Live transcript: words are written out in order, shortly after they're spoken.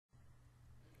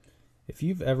If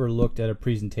you've ever looked at a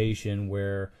presentation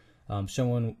where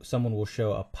someone will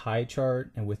show a pie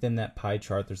chart, and within that pie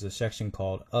chart there's a section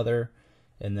called Other,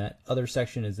 and that other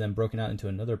section is then broken out into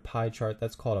another pie chart,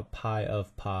 that's called a pie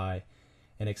of pie.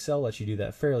 And Excel lets you do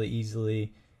that fairly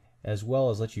easily, as well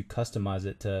as let you customize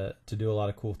it to do a lot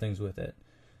of cool things with it.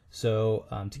 So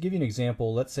to give you an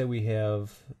example, let's say we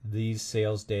have these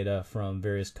sales data from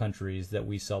various countries that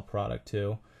we sell product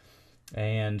to,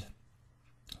 and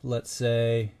let's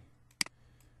say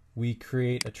we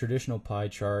create a traditional pie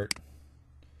chart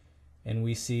and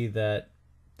we see that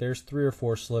there's 3 or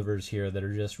 4 slivers here that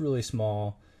are just really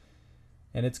small,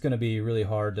 and it's going to be really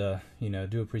hard to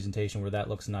do a presentation where that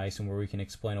looks nice and where we can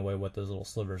explain away what those little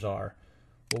slivers are.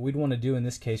 What we'd want to do in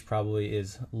this case probably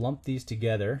is lump these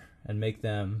together and make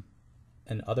them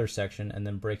an other section and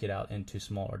then break it out into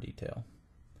smaller detail.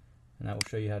 And I will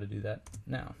show you how to do that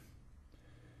now.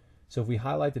 So if we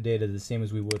highlight the data the same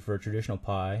as we would for a traditional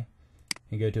pie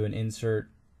and go to an insert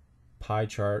pie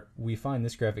chart, we find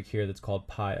this graphic here that's called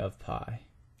pie of pie.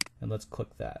 And let's click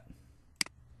that.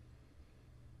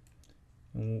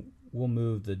 And we'll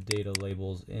move the data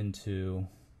labels into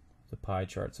the pie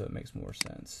chart so it makes more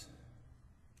sense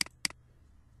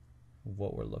of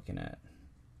what we're looking at.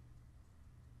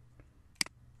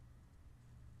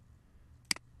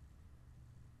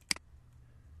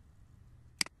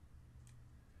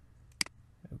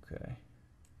 Okay.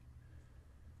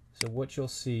 So what you'll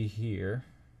see here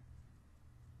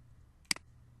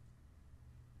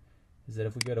is that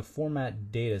if we go to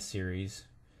Format Data Series,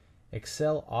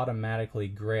 Excel automatically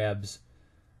grabs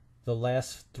the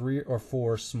last 3 or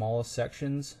 4 smallest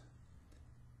sections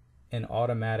and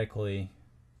automatically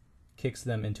kicks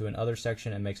them into another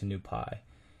section and makes a new pie.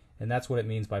 And that's what it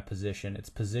means by position. It's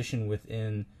position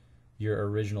within your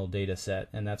original data set,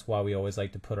 and that's why we always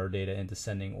like to put our data in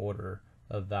descending order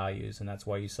of values, and that's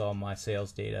why you saw my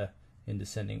sales data in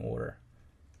descending order.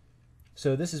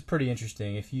 So this is pretty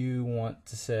interesting. If you want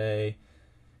to say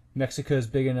Mexico is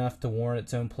big enough to warrant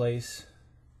its own place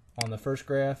on the first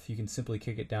graph, you can simply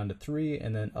kick it down to 3,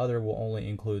 and then Other will only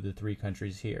include the 3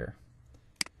 countries here.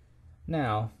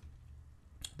 Now,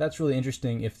 that's really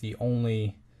interesting if the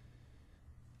only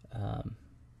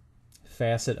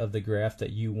facet of the graph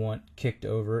that you want kicked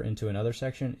over into another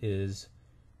section is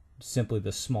simply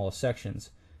the smallest sections.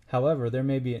 However, there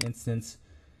may be an instance,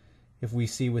 if we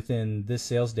see within this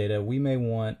sales data, we may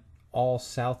want all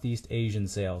Southeast Asian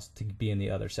sales to be in the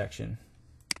other section.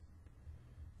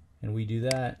 And we do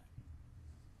that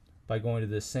by going to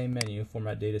this same menu,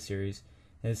 Format Data Series,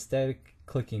 and instead of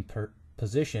clicking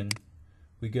Position,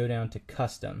 we go down to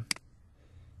Custom.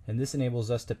 And this enables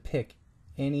us to pick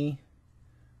any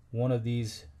one of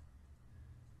these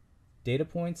data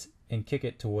points and kick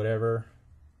it to whatever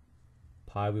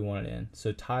pie we want it in.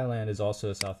 So Thailand is also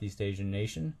a Southeast Asian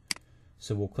nation,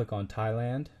 so we'll click on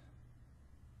Thailand.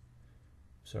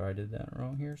 Sorry, I did that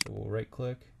wrong here. So we'll right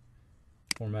click,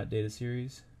 Format Data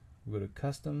Series, we'll go to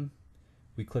Custom,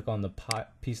 we click on the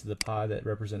piece of the pie that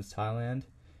represents Thailand.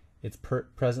 It's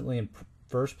presently in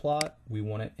first plot, we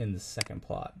want it in the second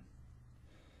plot.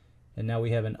 And now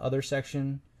we have an Other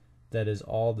section that is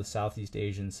all the Southeast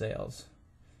Asian sales.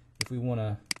 If we want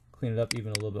to clean it up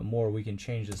even a little bit more, we can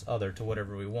change this Other to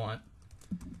whatever we want,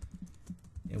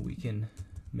 and we can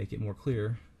make it more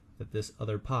clear that this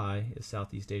other pie is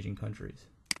Southeast Asian countries.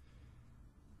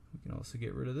 We can also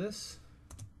get rid of this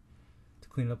to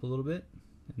clean it up a little bit,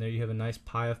 and there you have a nice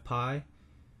pie of pie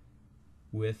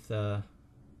with a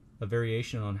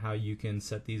variation on how you can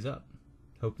set these up.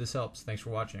 Hope this helps. Thanks for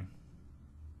watching.